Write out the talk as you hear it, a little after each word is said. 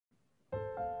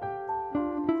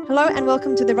Hello and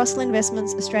welcome to the Russell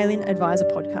Investments Australian Advisor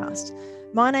Podcast.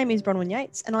 My name is Bronwyn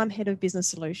Yates and I'm Head of Business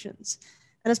Solutions.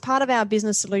 And as part of our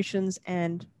business solutions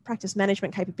and practice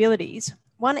management capabilities,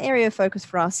 one area of focus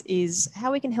for us is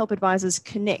how we can help advisors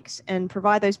connect and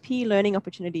provide those peer learning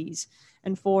opportunities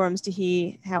and forums to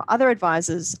hear how other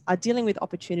advisors are dealing with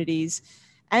opportunities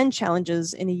and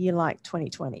challenges in a year like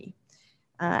 2020.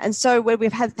 And so where we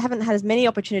haven't had as many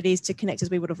opportunities to connect as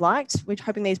we would have liked, we're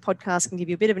hoping these podcasts can give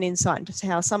you a bit of an insight into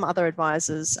how some other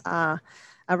advisors are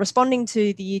responding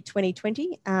to the year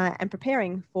 2020 and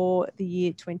preparing for the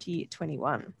year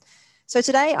 2021. So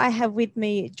today I have with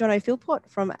me Jonathan Philpot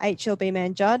from HLB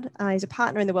Mann Judd. He's a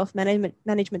partner in the Wealth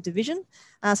Management Division.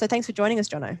 So thanks for joining us,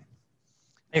 Jono.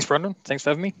 Thanks, Bronwyn. Thanks for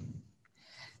having me.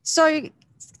 So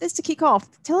just to kick off,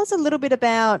 tell us a little bit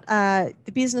about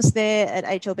the business there at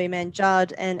HLB Mann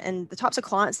Judd and the types of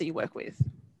clients that you work with.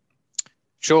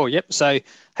 Sure, yep. So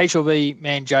HLB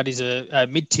Mann Judd is a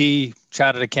mid-tier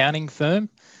chartered accounting firm.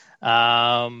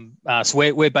 So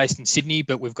we're based in Sydney,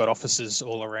 but we've got offices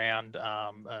all around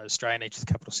Australia, in each of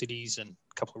the capital cities and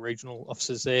a couple of regional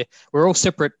offices there. We're all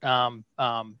separate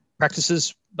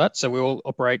practices, but so we all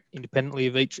operate independently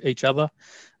of each other,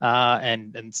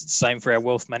 and same for our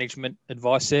wealth management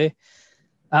advice there.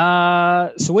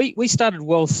 So we started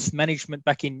wealth management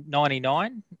back in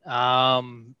 '99,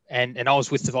 and I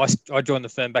was with I joined the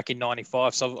firm back in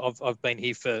 '95, so I've been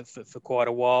here for quite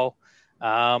a while.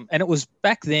 And it was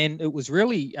back then, it was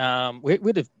really,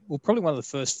 we're probably one of the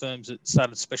first firms that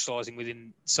started specialising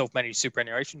within self-managed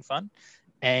superannuation fund.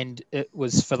 And it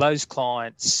was for those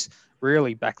clients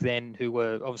really back then who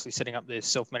were obviously setting up their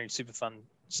self-managed super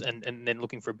funds and then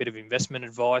looking for a bit of investment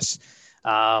advice.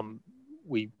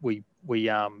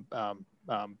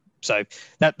 So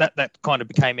that kind of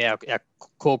became our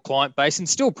core client base, and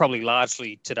still probably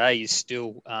largely today is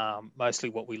still mostly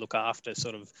what we look after,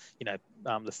 sort of,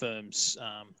 the firm's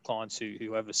clients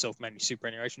who have a self-managed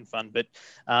superannuation fund. But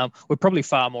we're probably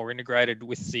far more integrated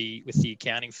with the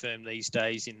accounting firm these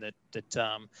days, in that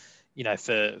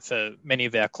for many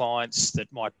of our clients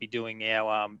that might be doing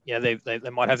our they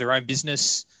might have their own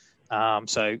business.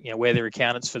 So we're their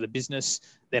accountants for the business.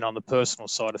 Then on the personal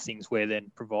side of things, we're then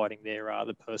providing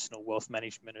the personal wealth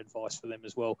management advice for them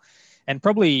as well. And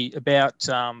probably about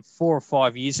 4 or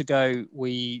 5 years ago,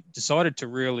 we decided to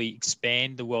really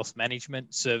expand the wealth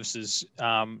management services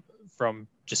from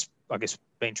just, I guess,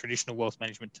 being traditional wealth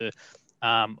management to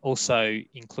also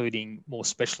including more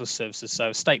specialist services. So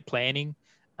estate planning.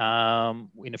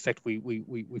 In effect,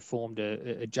 we formed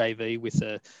a JV with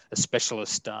a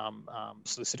specialist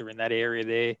solicitor in that area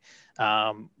there.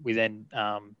 We then,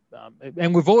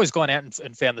 and we've always gone out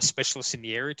and found the specialists in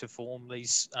the area to form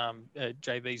these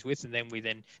JVs with, and then we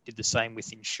then did the same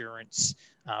with insurance,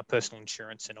 personal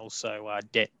insurance, and also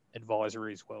debt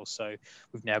advisory as well. So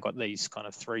we've now got these kind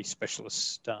of 3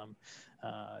 specialist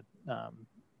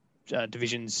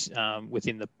divisions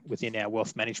within our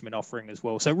wealth management offering as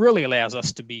well. So it really allows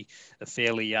us to be a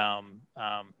fairly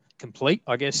complete,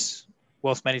 I guess,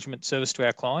 wealth management service to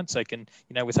our clients. They can,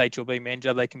 with HLB Mann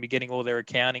Judd, they can be getting all their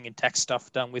accounting and tax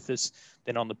stuff done with us.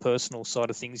 Then on the personal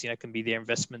side of things, can be their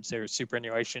investments, their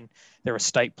superannuation, their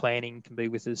estate planning can be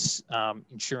with us,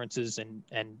 insurances and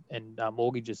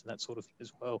mortgages and that sort of thing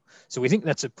as well. So we think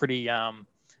that's a pretty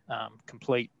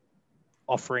complete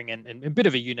offering and a bit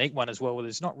of a unique one as well, where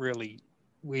there's not really,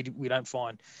 we don't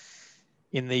find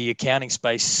in the accounting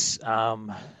space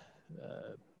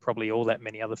probably all that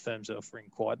many other firms are offering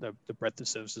quite the breadth of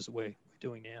services that we're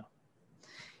doing now.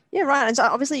 Yeah, right. And so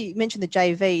obviously you mentioned the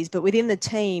JVs, but within the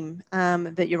team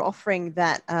that you're offering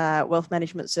that wealth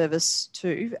management service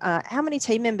to, how many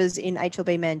team members in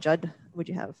HLB Mann Judd would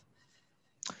you have?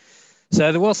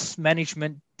 So the wealth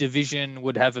management division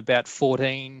would have about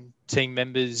 14 team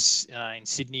members in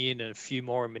Sydney and a few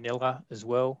more in Manila as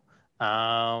well.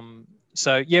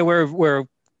 So yeah, we're a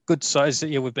good size.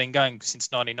 Yeah, we've been going since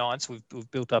 '99, so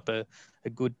we've built up a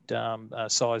good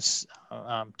size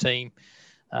team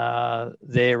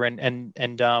there, and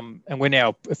we're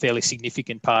now a fairly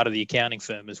significant part of the accounting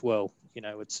firm as well.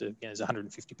 It's there's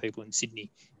 150 people in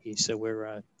Sydney here, so we're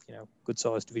a good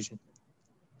sized division.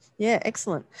 Yeah,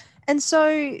 excellent. And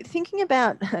so thinking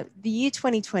about the year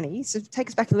 2020, so take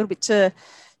us back a little bit to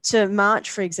March,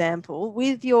 for example,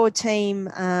 with your team,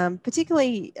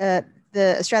 particularly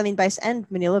the Australian-based and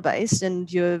Manila-based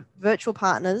and your virtual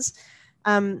partners,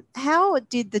 how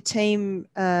did the team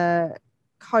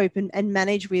cope and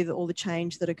manage with all the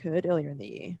change that occurred earlier in the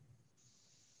year?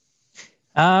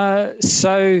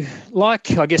 So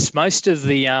like, I guess, most of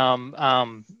the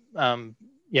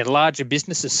larger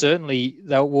businesses certainly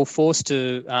they were forced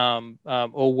to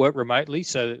all work remotely,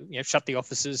 so shut the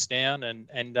offices down,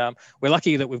 and we're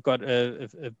lucky that we've got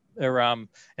an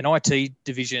IT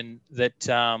division that,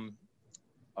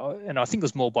 and I think it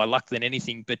was more by luck than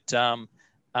anything, but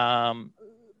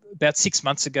about 6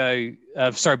 months ago,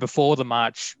 before the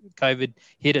March COVID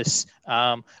hit us,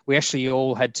 we actually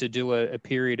all had to do a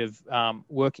period of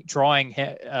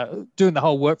doing the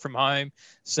whole work from home,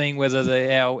 seeing whether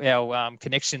our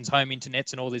connections, home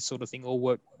internets, and all this sort of thing all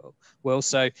work well.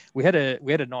 So we had an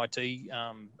IT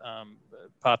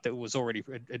part that was already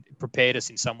prepared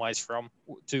us in some ways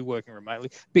to working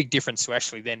remotely. Big difference to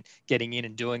actually then getting in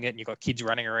and doing it, and you've got kids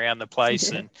running around the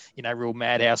place, and real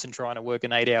madhouse and trying to work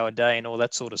an 8-hour day and all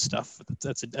that sort of stuff.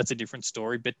 That's a different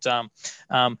story. But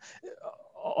I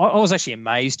was actually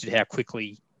amazed at how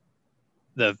quickly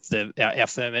our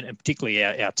firm and particularly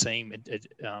our team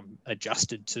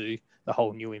adjusted to the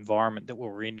whole new environment that we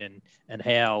were in, and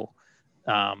how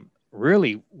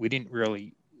really we didn't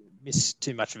really miss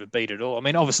too much of a beat at all. I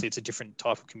mean, obviously it's a different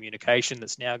type of communication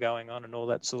that's now going on and all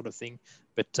that sort of thing.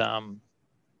 But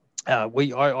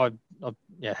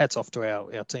hats off to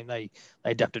our team. They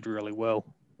adapted really well,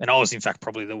 and I was in fact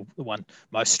probably the one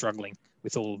most struggling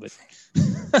with all of it.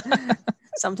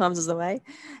 Sometimes is the way.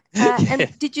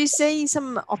 And did you see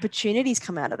some opportunities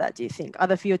come out of that, do you think,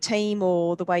 either for your team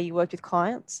or the way you worked with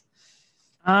clients?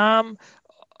 Not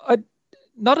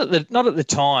at the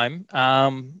time.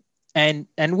 And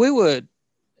we were,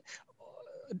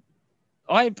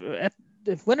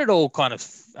 when it all kind of,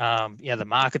 the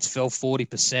markets fell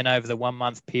 40% over the 1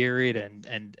 month period,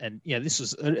 and this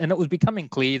was, and it was becoming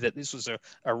clear that this was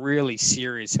a really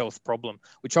serious health problem,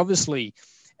 which obviously,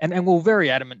 and we're very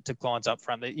adamant to clients up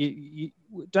front that you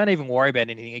don't even worry about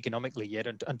anything economically yet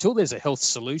until there's a health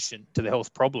solution to the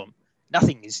health problem.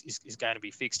 Nothing is going to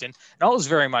be fixed. And I was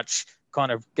very much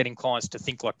kind of getting clients to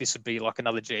think like this would be like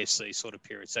another GFC sort of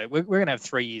period. So we're going to have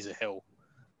 3 years of hell.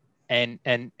 And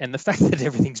the fact that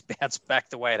everything's bounced back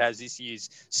the way it has this year is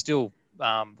still,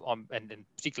 and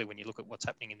particularly when you look at what's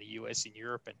happening in the US and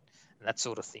Europe and that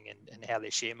sort of thing, and how their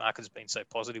share market has been so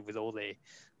positive with all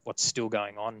what's still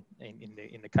going on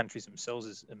in the countries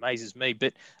themselves amazes me.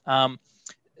 But, so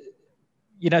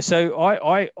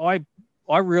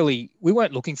we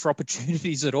weren't looking for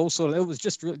opportunities at all. So it was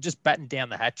just batten down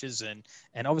the hatches, and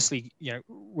obviously,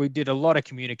 we did a lot of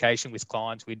communication with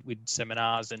clients, with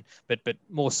seminars, but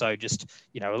more so just,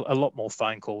 a lot more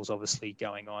phone calls obviously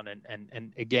going on.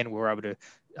 And again, we were able to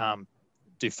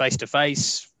do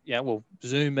face-to-face,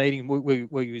 Zoom meeting.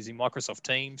 We're using Microsoft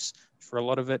Teams for a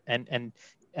lot of it. And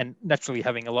naturally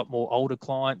having a lot more older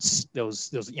clients, there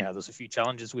was a few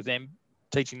challenges with them,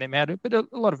 teaching them how to, but a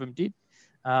lot of them did.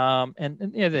 And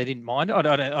they didn't mind. I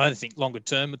don't think longer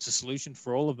term it's a solution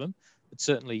for all of them, but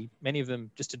certainly many of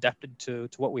them just adapted to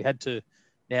what we had to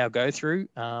now go through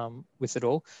with it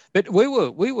all. But we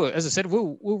were, as I said, we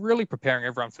were really preparing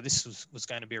everyone for this was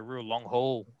going to be a real long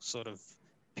haul sort of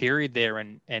period there,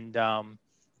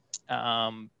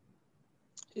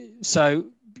 so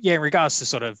in regards to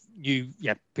sort of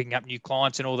picking up new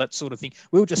clients and all that sort of thing,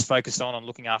 we were just focused on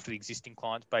looking after the existing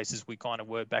client base as we kind of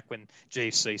were back when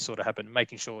GFC sort of happened,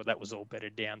 making sure that was all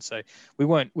bedded down. So we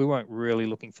weren't really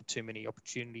looking for too many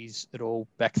opportunities at all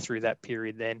back through that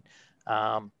period then,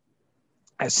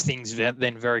 as things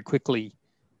then very quickly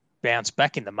bounced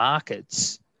back in the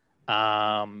markets.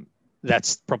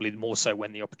 That's probably more so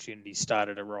when the opportunities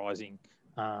started arising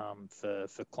for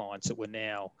clients that were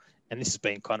now. And this has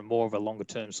been kind of more of a longer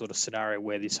term sort of scenario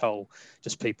where this whole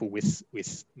just people with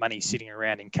money sitting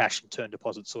around in cash and term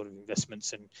deposit sort of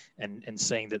investments and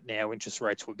seeing that now interest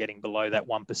rates were getting below that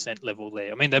 1% level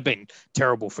there. I mean, they've been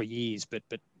terrible for years, but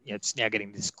it's now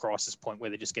getting this crisis point where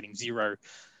they're just getting zero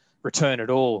return at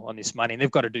all on this money, and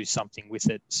they've got to do something with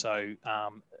it. So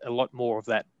a lot more of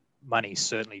that money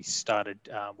certainly started.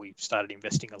 We started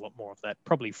investing a lot more of that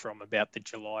probably from about the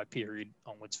July period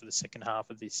onwards for the second half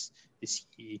of this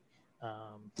year.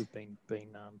 We've been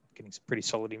getting some pretty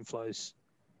solid inflows.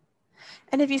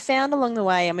 And have you found along the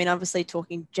way, I mean, obviously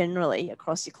talking generally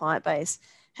across your client base,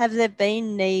 have there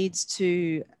been needs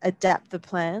to adapt the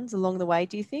plans along the way,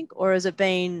 do you think? Or has it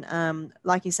been,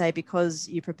 like you say, because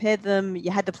you prepared them,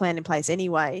 you had the plan in place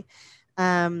anyway,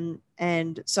 and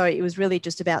so it was really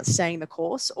just about staying the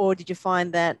course? Or did you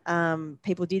find that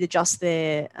people did adjust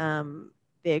their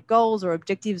goals or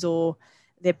objectives or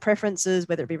their preferences,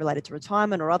 whether it be related to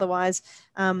retirement or otherwise,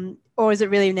 or is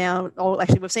it really now,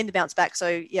 actually we've seen the bounce back,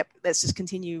 so let's just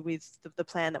continue with the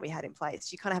plan that we had in place?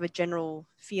 Do you kind of have a general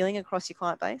feeling across your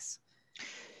client base?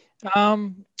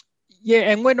 And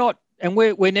we're not, and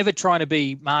we're never trying to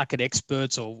be market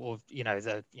experts or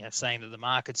saying that the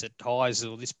market's at highs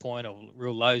or this point or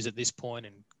real lows at this point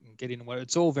and get in where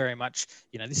it's all very much,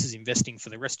 this is investing for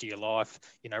the rest of your life.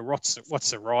 What's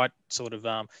the right sort of,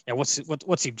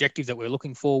 what's the objective that we're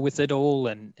looking for with it all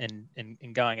and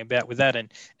going about with that.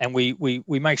 And we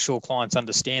make sure clients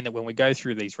understand that when we go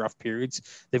through these rough periods,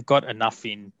 they've got enough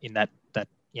in that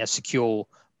secure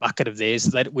bucket of theirs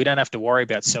that we don't have to worry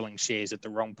about selling shares at the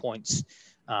wrong points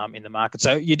in the market.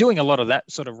 So you're doing a lot of that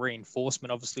sort of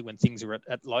reinforcement, obviously, when things are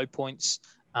at low points.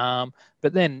 But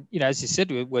then, as you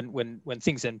said, when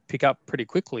things then pick up pretty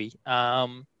quickly,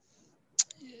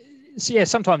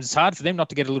 sometimes it's hard for them not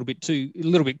to get a little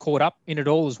bit caught up in it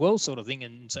all as well, sort of thing,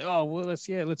 and say, oh well, let's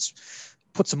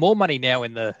put some more money now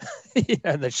in the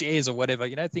the shares or whatever.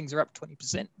 Things are up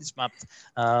 20% this month.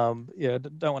 Don't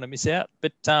want to miss out.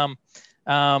 But and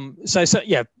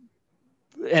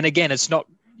again, it's not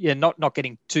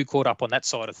getting too caught up on that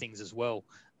side of things as well.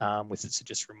 With it, so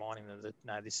just reminding them that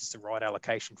no, this is the right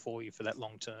allocation for you for that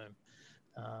long term.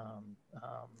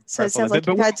 So it sounds like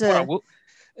you've had to.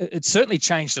 It's certainly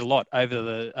changed a lot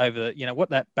over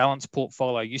what that balanced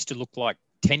portfolio used to look like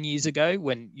 10 years ago,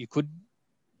 when you could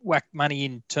whack money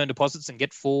in term deposits and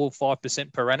get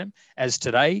 4-5% per annum, as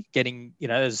today getting,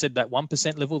 as I said, that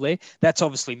 1% level there. That's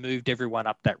obviously moved everyone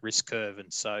up that risk curve,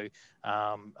 and so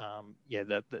that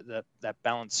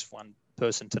balanced one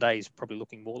person today is probably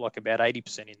looking more like about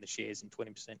 80% in the shares and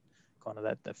 20% kind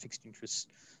of that fixed interest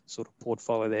sort of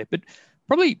portfolio there. But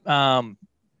probably the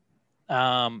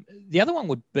other one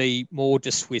would be more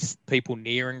just with people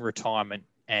nearing retirement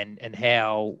and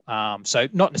how so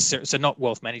not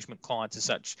wealth management clients as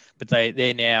such, but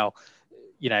they're now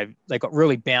they got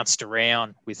really bounced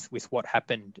around with what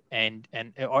happened, and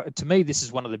to me this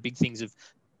is one of the big things of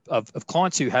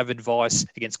clients who have advice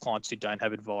against clients who don't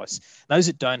have advice. Those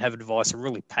that don't have advice are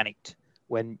really panicked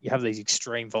when you have these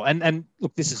extreme and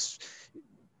look, this is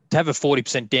to have a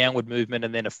 40% downward movement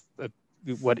and then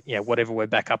whatever we're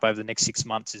back up over the next 6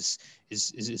 months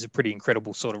is a pretty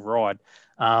incredible sort of ride.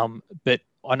 But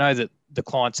I know that the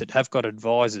clients that have got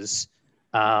advisors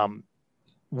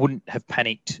wouldn't have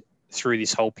panicked through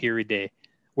this whole period there,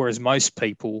 whereas most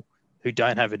people who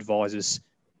don't have advisors,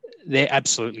 they're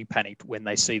absolutely panicked when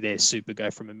they see their super go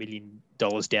from $1 million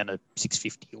down to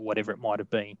 650 or whatever it might have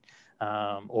been,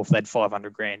 or if they had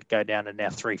 500 grand go down to now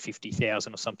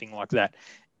 350,000 or something like that.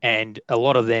 And a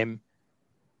lot of them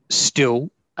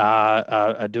still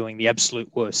are doing the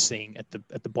absolute worst thing at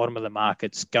the bottom of the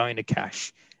markets, going to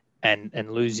cash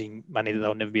and losing money that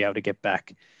they'll never be able to get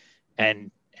back.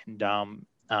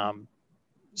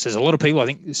 So there's a lot of people, I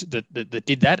think, that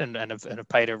did that and have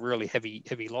paid a really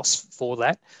heavy loss for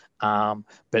that.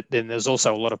 But then there's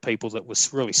also a lot of people that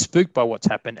was really spooked by what's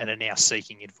happened and are now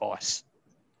seeking advice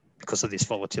because of this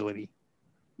volatility.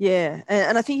 Yeah,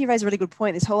 and I think you raise a really good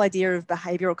point, this whole idea of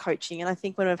behavioural coaching. And I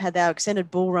think when we've had our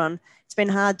extended bull run, it's been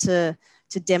hard to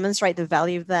demonstrate the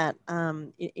value of that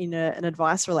in an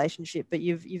advice relationship. But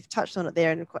you've touched on it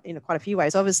there in quite a few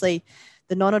ways. Obviously,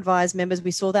 the non-advised members,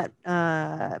 we saw that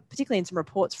particularly in some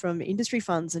reports from industry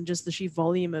funds, and just the sheer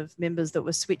volume of members that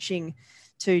were switching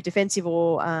to defensive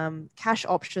or cash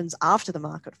options after the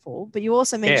market fall. But you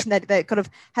also mentioned that kind of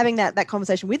having that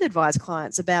conversation with advised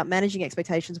clients about managing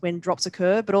expectations when drops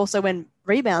occur, but also when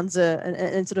rebounds are,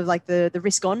 and sort of like the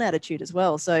risk on attitude as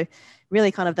well. So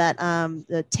really kind of that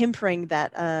the tempering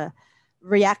that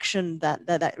reaction,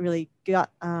 that really gut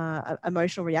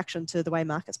emotional reaction to the way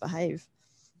markets behave.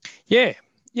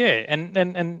 Yeah,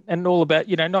 and all about,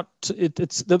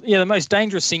 it's the most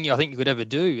dangerous thing I think you could ever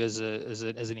do as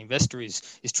an investor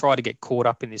is try to get caught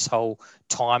up in this whole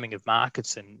timing of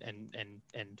markets and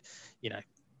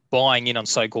buying in on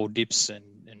so-called dips and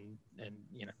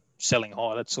selling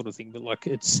high, that sort of thing. But like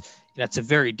it's a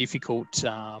very difficult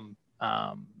thing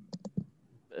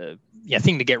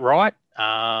to get right.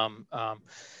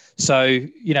 So,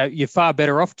 you're far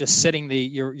better off just setting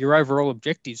your overall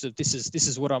objectives of this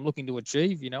is what I'm looking to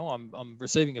achieve. I'm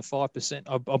receiving a 5%.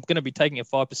 I'm going to be taking a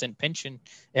 5% pension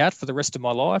out for the rest of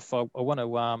my life. I want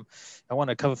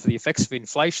to cover for the effects of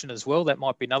inflation as well. That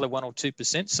might be another 1 or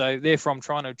 2%. So therefore, I'm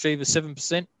trying to achieve a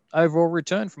 7% overall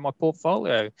return from my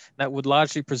portfolio. That would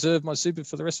largely preserve my super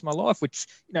for the rest of my life, which,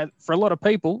 for a lot of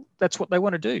people, that's what they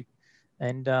want to do.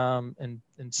 And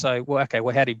so,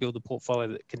 how do you build a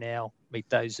portfolio that can now meet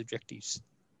those objectives?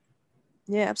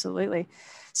 Yeah, absolutely.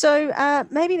 So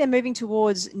maybe they're moving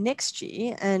towards next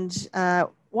year and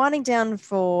winding down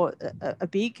for a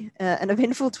big and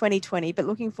eventful 2020, but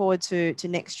looking forward to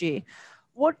next year.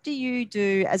 What do you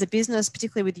do as a business,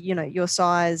 particularly with your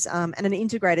size and an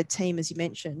integrated team, as you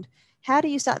mentioned? how do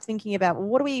you start thinking about, well,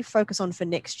 what do we focus on for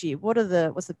next year?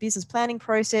 What's the business planning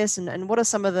process, and what are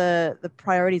some of the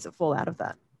priorities that fall out of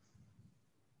that?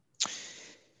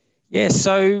 Yeah,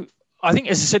 so I think,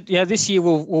 as I said, this year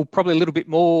we'll probably a little bit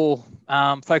more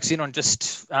focus in on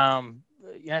just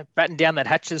batten down that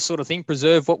hatches sort of thing,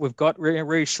 preserve what we've got,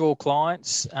 reassure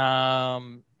clients,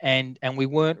 and we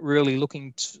weren't really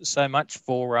looking so much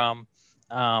for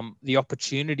the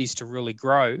opportunities to really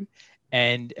grow,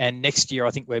 and next year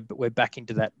I think we're back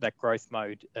into that growth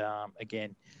mode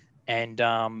again. And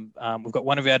we've got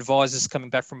one of our advisors coming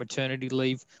back from maternity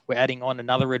leave. We're adding on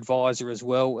another advisor as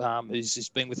well, who's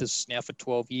been with us now for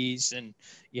 12 years and,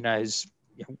 has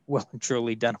well and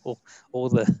truly done all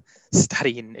the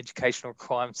study and educational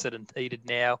requirements that are needed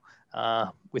now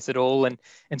with it all. And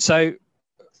so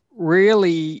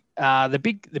really the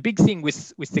big thing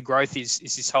with the growth is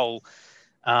this whole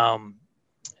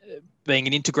being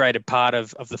an integrated part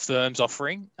of the firm's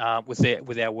offering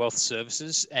with our wealth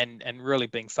services, and really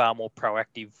being far more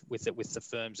proactive with the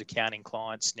firm's accounting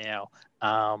clients now,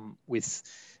 with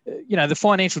the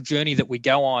financial journey that we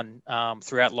go on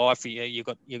throughout life.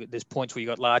 There's points where you've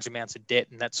got large amounts of debt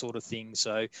and that sort of thing.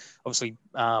 So obviously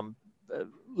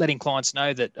letting clients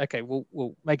know that, okay,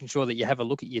 we'll making sure that you have a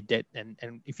look at your debt, and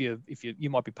if you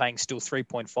might be paying still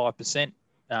 3.5%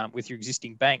 with your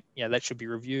existing bank, that should be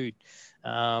reviewed.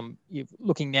 You're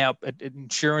looking now at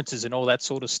insurances and all that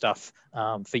sort of stuff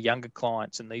for younger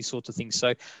clients and these sorts of things.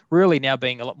 So really now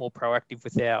being a lot more proactive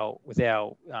with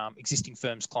our existing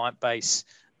firm's client base,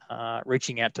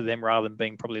 reaching out to them rather than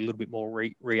being probably a little bit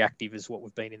more reactive as what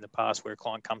we've been in the past, where a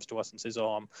client comes to us and says,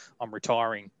 "Oh, I'm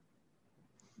retiring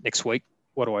next week.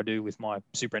 What do I do with my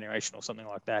superannuation?" or something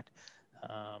like that.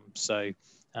 So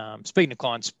speaking to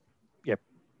clients,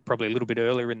 probably a little bit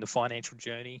earlier in the financial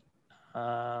journey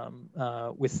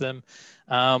with them,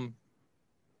 and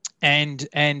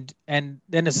then,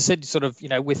 as I said, sort of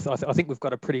I think we've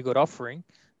got a pretty good offering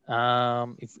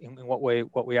in what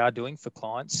we are doing for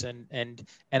clients, and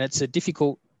it's a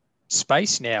difficult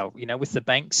space now, with the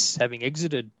banks having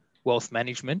exited wealth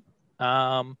management.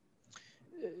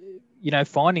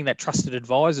 Finding that trusted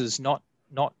advisors not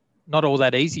all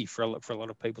that easy for a lot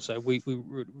of people. So we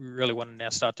really want to now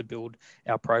start to build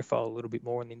our profile a little bit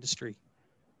more in the industry.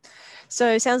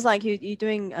 So it sounds like you're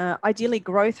doing ideally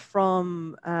growth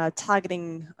from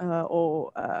targeting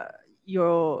or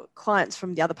your clients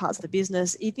from the other parts of the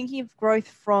business. Are you thinking of growth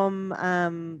from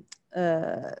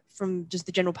just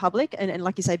the general public, and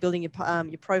like you say, building your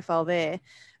profile there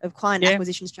of client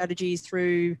acquisition strategies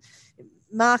through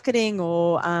marketing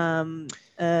or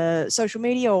social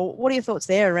media, or what are your thoughts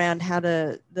there around how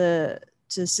to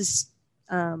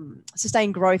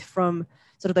sustain growth from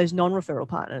sort of those non-referral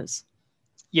partners?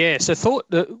 Yeah, so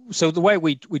the way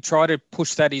we try to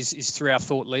push that is through our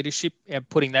thought leadership,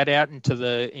 putting that out into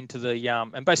the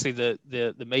and basically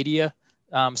the media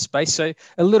space. So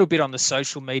a little bit on the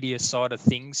social media side of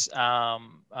things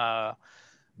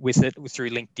with through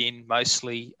LinkedIn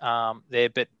mostly there,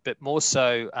 but more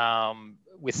so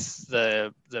with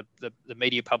the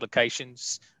media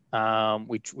publications.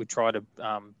 We try to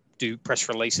do press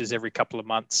releases every couple of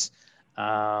months,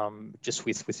 just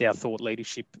with our thought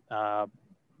leadership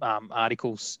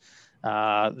articles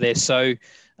there. So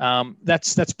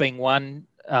that's been one,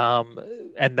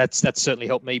 and that's certainly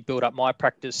helped me build up my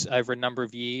practice over a number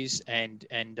of years. And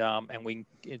we,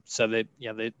 so that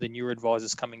the newer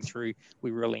advisors coming through, we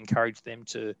really encourage them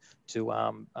to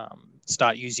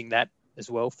start using that as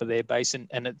well for their base,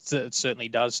 and it certainly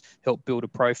does help build a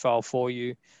profile for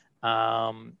you.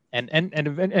 And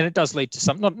it does lead to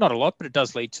some, not a lot, but it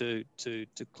does lead to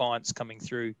clients coming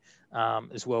through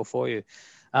as well for you.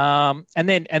 And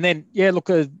then look,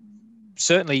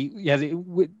 certainly,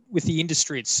 with the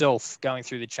industry itself going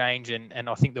through the change, and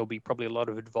I think there'll be probably a lot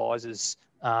of advisors,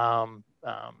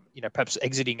 perhaps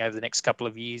exiting over the next couple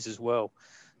of years as well.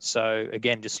 So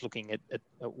again, just looking at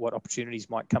what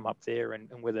opportunities might come up there, and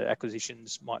whether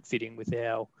acquisitions might fit in with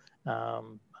our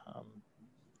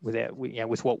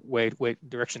with what we're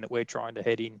direction that we're trying to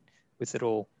head in with it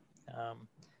all.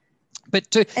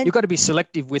 But you've got to be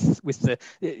selective with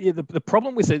the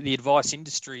problem with the advice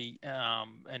industry,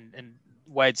 and the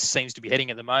way it seems to be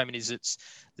heading at the moment is it's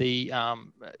the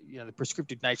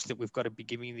prescriptive nature that we've got to be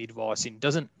giving the advice in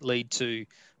doesn't lead to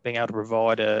being able to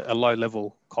provide a low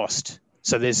level cost.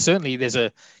 So there's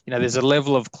a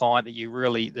level of client that you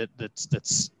really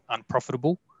that's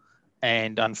unprofitable,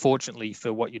 and unfortunately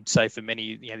for what you'd say for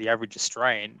many, the average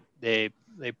Australian, they're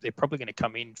probably going to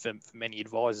come in for many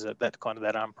advisors at that kind of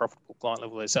that unprofitable client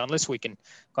level there. So unless we can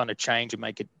kind of change and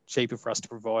make it cheaper for us to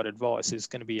provide advice, there's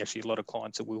going to be actually a lot of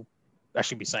clients that will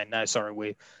actually be saying, no,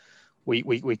 sorry,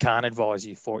 we can't advise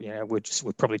you for,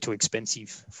 we're probably too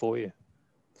expensive for you.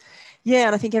 Yeah,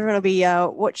 and I think everyone will be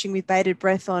watching with bated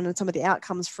breath on some of the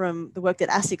outcomes from the work that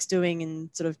ASIC's doing and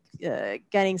sort of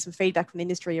gaining some feedback from the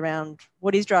industry around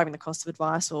what is driving the cost of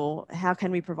advice, or how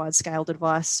can we provide scaled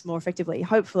advice more effectively.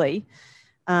 Hopefully,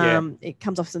 it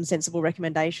comes off some sensible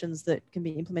recommendations that can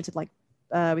be implemented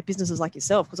with businesses like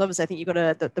yourself, because obviously I think you've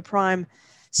got the prime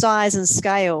size and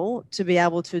scale to be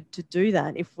able to do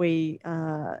that if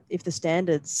the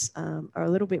standards are a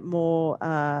little bit more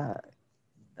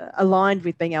aligned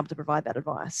with being able to provide that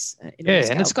advice. And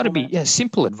it's got to be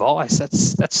simple advice.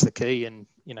 That's the key. And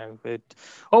it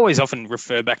always often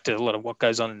refer back to a lot of what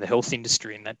goes on in the health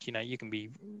industry, and that you can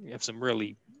be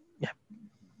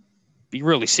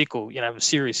really sick, or have a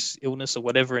serious illness or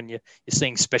whatever, and you're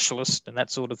seeing specialists and that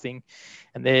sort of thing,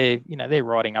 and they're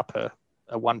writing up a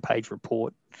one-page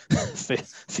report for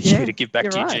you to give back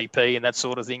to your GP and that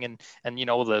sort of thing, and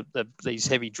all these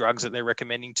heavy drugs that they're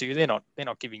recommending to you, they're not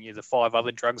giving you the 5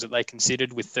 other drugs that they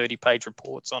considered with 30-page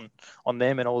reports on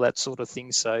them and all that sort of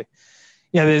thing. So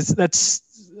so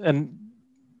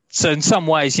in some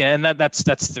ways, and that's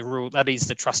the rule. That is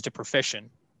the trusted profession,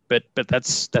 but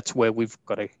that's where we've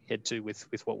got to head to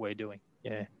with what we're doing.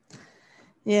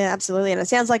 Yeah, absolutely. And it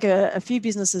sounds like a few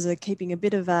businesses are keeping a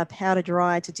bit of powder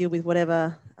dry to deal with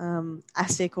whatever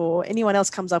ASIC or anyone else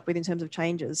comes up with in terms of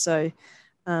changes. So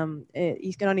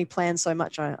you can only plan so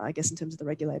much, I guess, in terms of the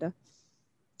regulator.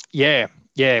 Yeah.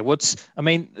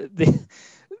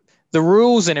 The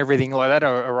rules and everything like that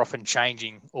are often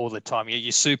changing all the time.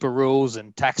 Your super rules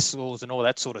and tax rules and all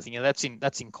that sort of thing. That's in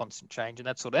constant change, and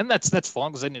that's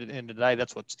fine, because at the end of the day,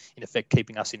 that's what's in effect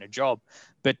keeping us in a job.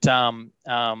 But when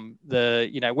on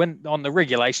the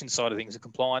regulation side of things, the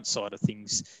compliance side of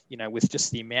things, with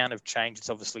just the amount of change that's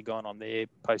obviously gone on there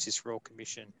post this Royal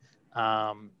Commission,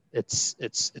 it's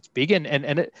big, and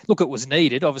it was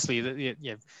needed. Obviously,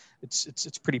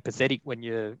 it's pretty pathetic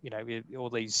when all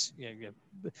these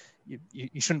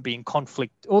you shouldn't be in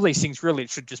conflict. All these things really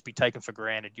should just be taken for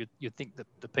granted. You'd think that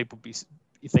the people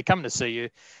if they come to see you,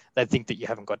 they'd think that you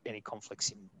haven't got any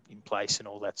conflicts in place and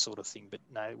all that sort of thing. But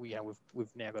no,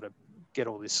 we've now got to get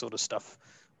all this sort of stuff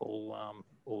all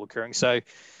occurring. So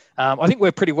I think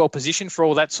we're pretty well positioned for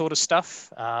all that sort of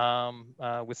stuff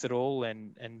with it all,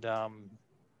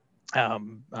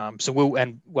 so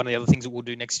one of the other things that we'll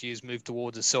do next year is move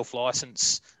towards a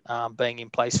self-license being in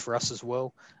place for us as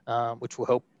well, which will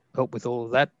help with all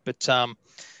of that. But I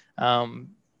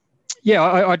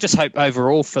just hope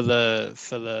overall for the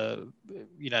the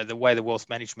way the wealth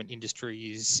management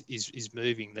industry is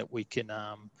moving, that we can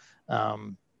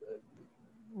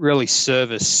really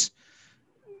service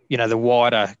the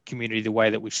wider community the way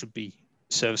that we should be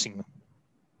servicing them,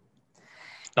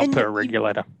 not per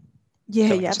regulator.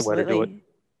 Yeah, absolutely.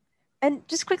 And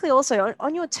just quickly also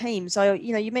on your team, so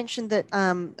you mentioned that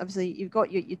obviously you've got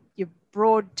your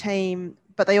broad team,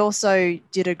 but they also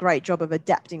did a great job of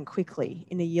adapting quickly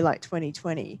in a year like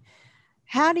 2020.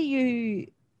 How do you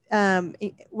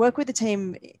work with the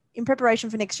team in preparation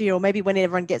for next year, or maybe when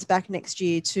everyone gets back next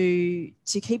year, to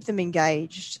keep them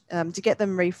engaged, to get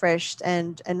them refreshed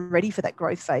and ready for that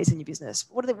growth phase in your business?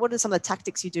 What are some of the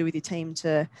tactics you do with your team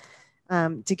to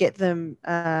get them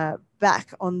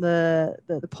back on the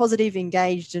positive,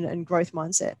 engaged, and growth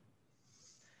mindset?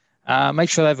 Make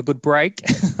sure they have a good break.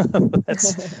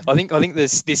 I think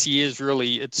this year's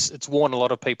really it's worn a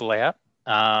lot of people out.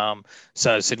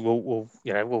 So I said we'll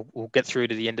get through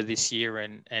to the end of this year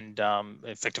and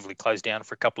effectively close down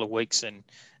for a couple of weeks and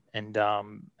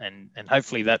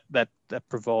hopefully that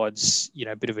provides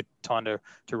a bit of a time to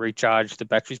recharge the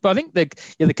batteries. But I think the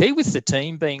key with the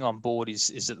team being on board is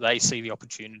that they see the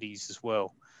opportunities as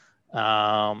well.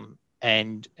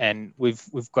 And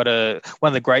we've got one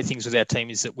of the great things with our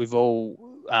team is that we've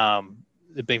all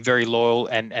they've been very loyal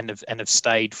and have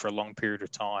stayed for a long period of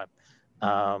time.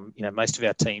 Most of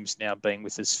our teams now being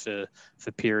with us for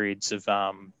periods of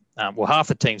half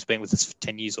the team's been with us for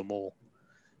 10 years or more.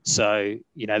 So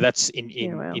that's in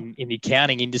the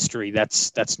accounting industry,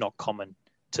 that's not common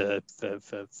for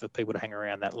people to hang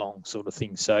around that long, sort of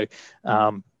thing. So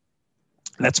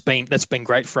that's been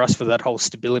great for us for that whole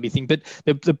stability thing. But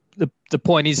the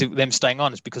point is that them staying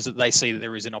on is because they see that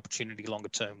there is an opportunity longer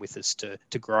term with us to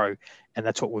grow, and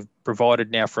that's what we've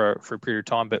provided now for a period of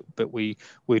time. But we'd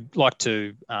like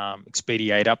to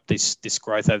expedite up this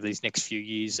growth over these next few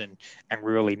years and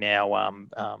really now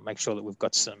make sure that we've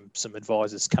got some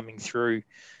advisors coming through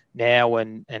now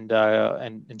and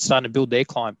starting to build their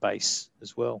client base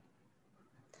as well.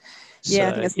 Yeah,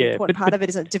 I think that's the important part of it,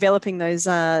 isn't it? Developing those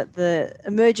the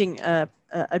emerging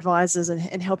advisors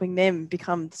and helping them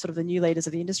become sort of the new leaders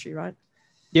of the industry, right?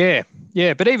 Yeah,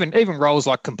 yeah, but even roles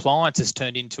like compliance has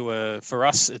turned into for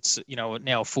us, it's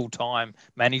now a full-time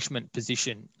management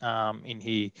position in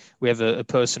here. We have a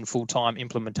person full-time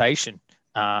implementation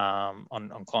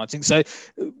on clients. And so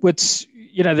what's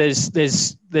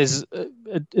there's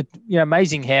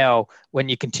amazing how when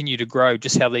you continue to grow,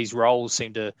 just how these roles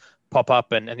seem to pop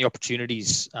up and the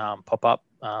opportunities pop up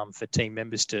for team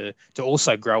members to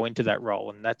also grow into that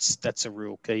role, and that's a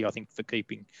real key, I think, for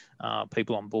keeping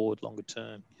people on board longer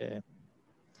term. Yeah.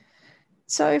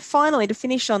 So finally, to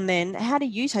finish on then, how do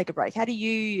you take a break? How do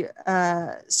you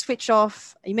switch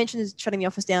off? You mentioned shutting the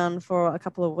office down for a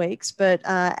couple of weeks, but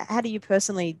how do you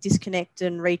personally disconnect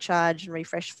and recharge and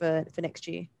refresh for next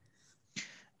year?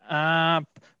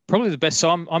 Probably the best. So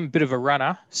I'm a bit of a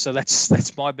runner, so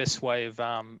that's my best way of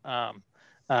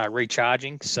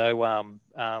recharging. So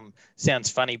sounds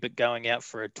funny, but going out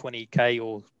for a 20K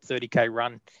or 30K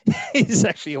run is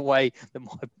actually a way that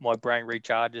my brain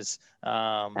recharges.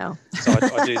 Wow. So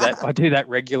I do that. I do that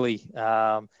regularly.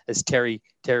 As Terry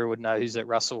would know, who's at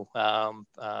Russell,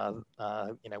 with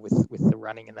the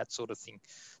running and that sort of thing.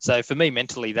 So for me,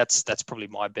 mentally, that's probably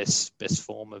my best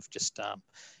form of just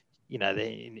in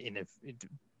a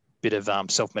bit of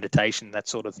self-meditation, that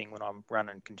sort of thing. When I'm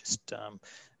running, can just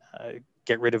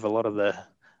get rid of a lot of the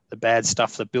bad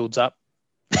stuff that builds up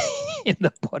in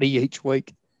the body each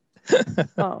week.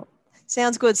 Oh,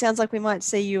 sounds good. Sounds like we might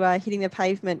see you hitting the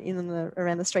pavement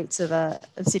around the streets of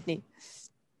Sydney.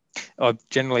 Oh,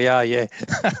 generally are, yeah.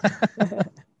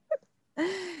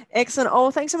 Excellent.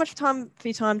 Oh, thanks so much for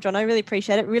your time, John. I really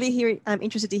appreciate it. Really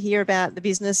interested to hear about the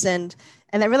business and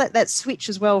that switch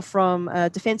as well from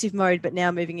defensive mode, but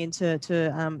now moving into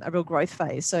a real growth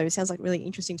phase. So it sounds like really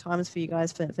interesting times for you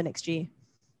guys for next year.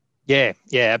 Yeah,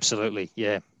 absolutely.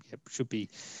 Yeah, should be.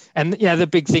 And the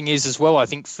big thing is as well, I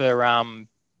think for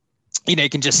you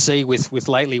can just see with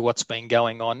lately what's been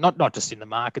going on, not just in the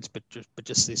markets, but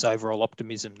just this overall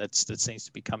optimism that seems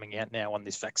to be coming out now on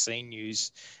this vaccine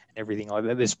news and everything like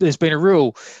that. There's been a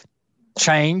real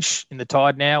change in the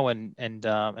tide now, and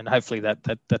hopefully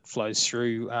that flows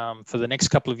through for the next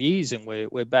couple of years, and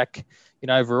we're back.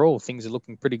 Overall things are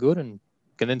looking pretty good, and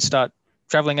can then start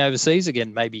traveling overseas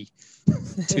again, maybe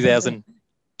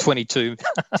 2022,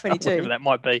 whatever that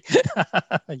might be.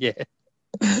 Yeah.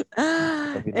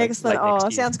 Excellent.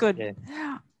 Late sounds good.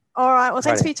 Yeah. All right. Well,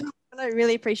 thanks for your time. I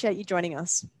really appreciate you joining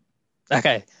us.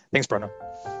 Okay. Thanks, Bronwyn.